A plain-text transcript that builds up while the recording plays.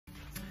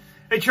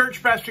Hey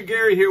church, Pastor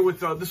Gary here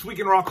with This Week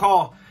in Rock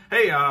Hall.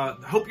 Hey,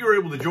 hope you were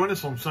able to join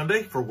us on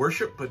Sunday for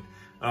worship, but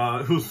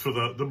it was for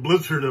the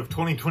blizzard of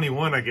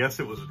 2021, I guess.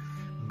 It was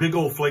big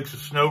old flakes of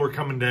snow were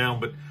coming down,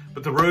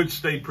 but the roads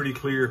stayed pretty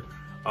clear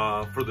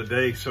for the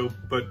day. So,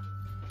 but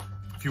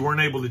if you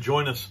weren't able to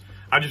join us,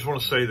 I just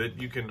want to say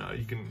that you can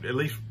at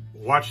least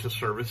watch the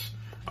service.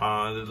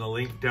 There's a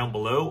link down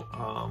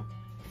below.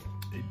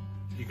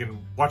 You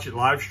can watch it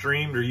live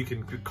streamed, or you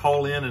can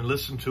call in and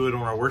listen to it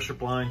on our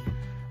worship line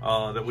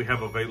that we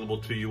have available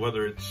to you,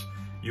 whether it's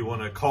you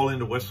want to call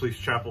into Wesley's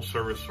chapel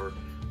service, or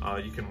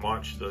you can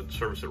watch the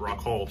service at Rock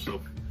Hall.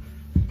 So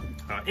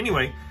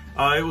anyway,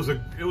 it was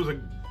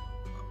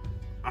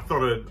I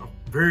thought a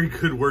very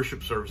good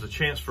worship service, a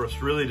chance for us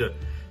really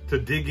to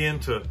dig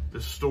into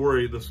the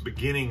story, this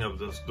beginning of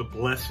the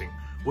blessing,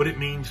 what it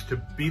means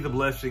to be the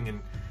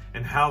blessing,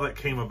 and how that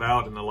came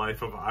about in the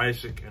life of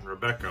Isaac and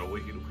Rebekah.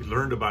 We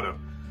learned about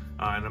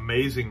an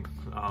amazing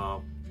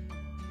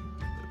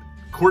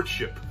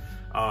courtship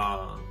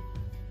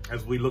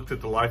as we looked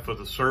at the life of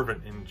the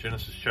servant in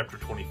Genesis chapter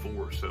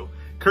 24. So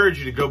encourage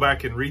you to go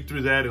back and read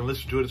through that and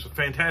listen to it. It's a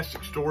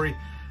fantastic story.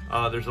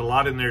 There's a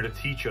lot in there to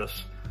teach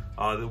us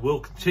that we'll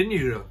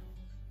continue to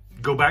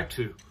go back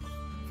to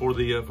for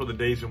the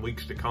days and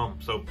weeks to come.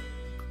 So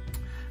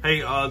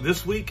hey,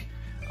 this week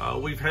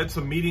we've had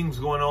some meetings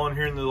going on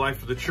here in the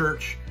life of the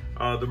church.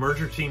 The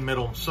merger team met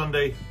on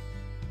Sunday.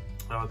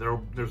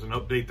 There's an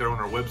update there on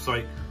our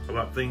website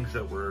about things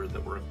that were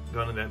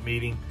done in that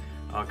meeting,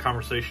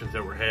 conversations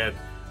that were had.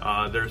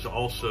 There's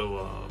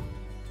also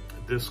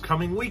this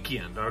coming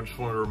weekend, I just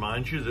want to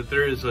remind you that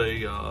there is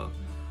a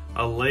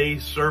lay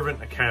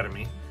servant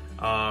academy.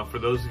 For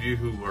those of you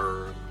who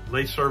are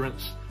lay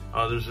servants,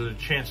 there's a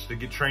chance to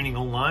get training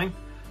online.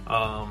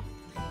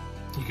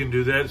 You can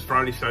do that. It's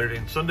Friday, Saturday,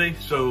 and Sunday.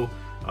 So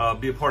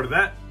be a part of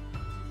that.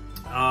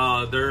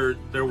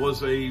 There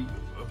was a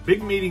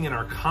big meeting in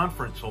our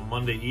conference on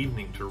Monday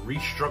evening to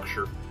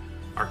restructure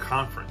our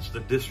conference, the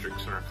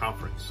districts in our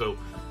conference. So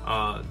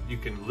you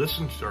can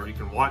listen to, or you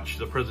can watch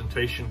the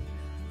presentation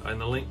in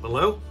the link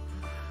below.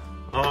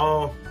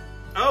 And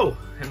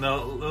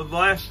the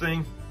last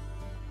thing,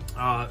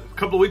 a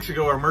couple of weeks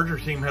ago, our merger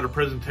team had a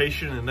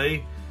presentation, and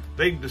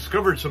they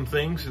discovered some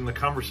things in the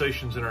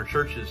conversations in our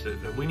churches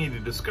that we need to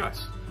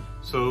discuss.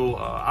 So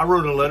I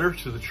wrote a letter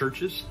to the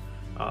churches.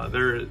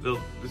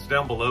 It's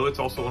down below. It's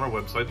also on our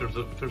website.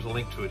 There's a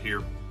link to it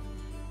here.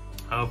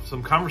 Of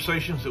some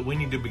conversations that we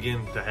need to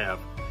begin to have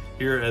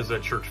here as a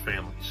church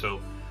family.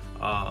 So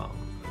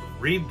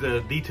read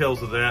the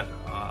details of that.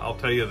 I'll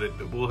tell you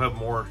that we'll have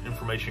more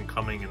information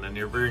coming in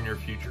the very near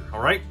future. All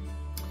right?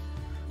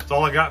 That's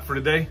all I got for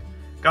today.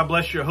 God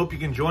bless you. I hope you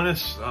can join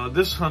us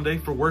this Sunday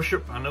for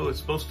worship. I know it's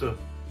supposed to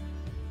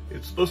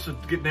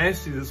get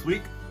nasty this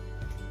week,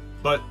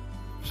 but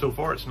so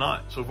far it's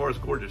not. So far it's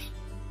gorgeous.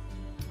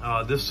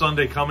 This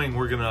Sunday coming,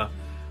 we're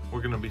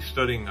gonna be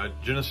studying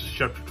Genesis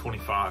chapter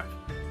 25.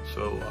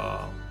 So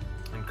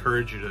I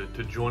encourage you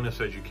to join us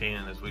as you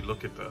can as we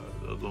look at the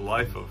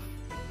life of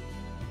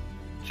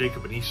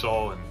Jacob and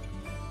Esau and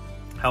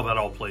how that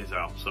all plays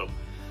out. So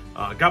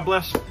God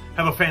bless.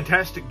 Have a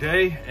fantastic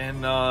day,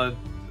 and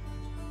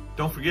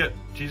don't forget,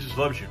 Jesus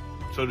loves you.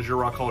 So does your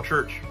Rock Hall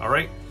Church. All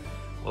right?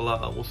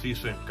 Well, we'll see you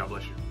soon. God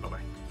bless you. Bye-bye.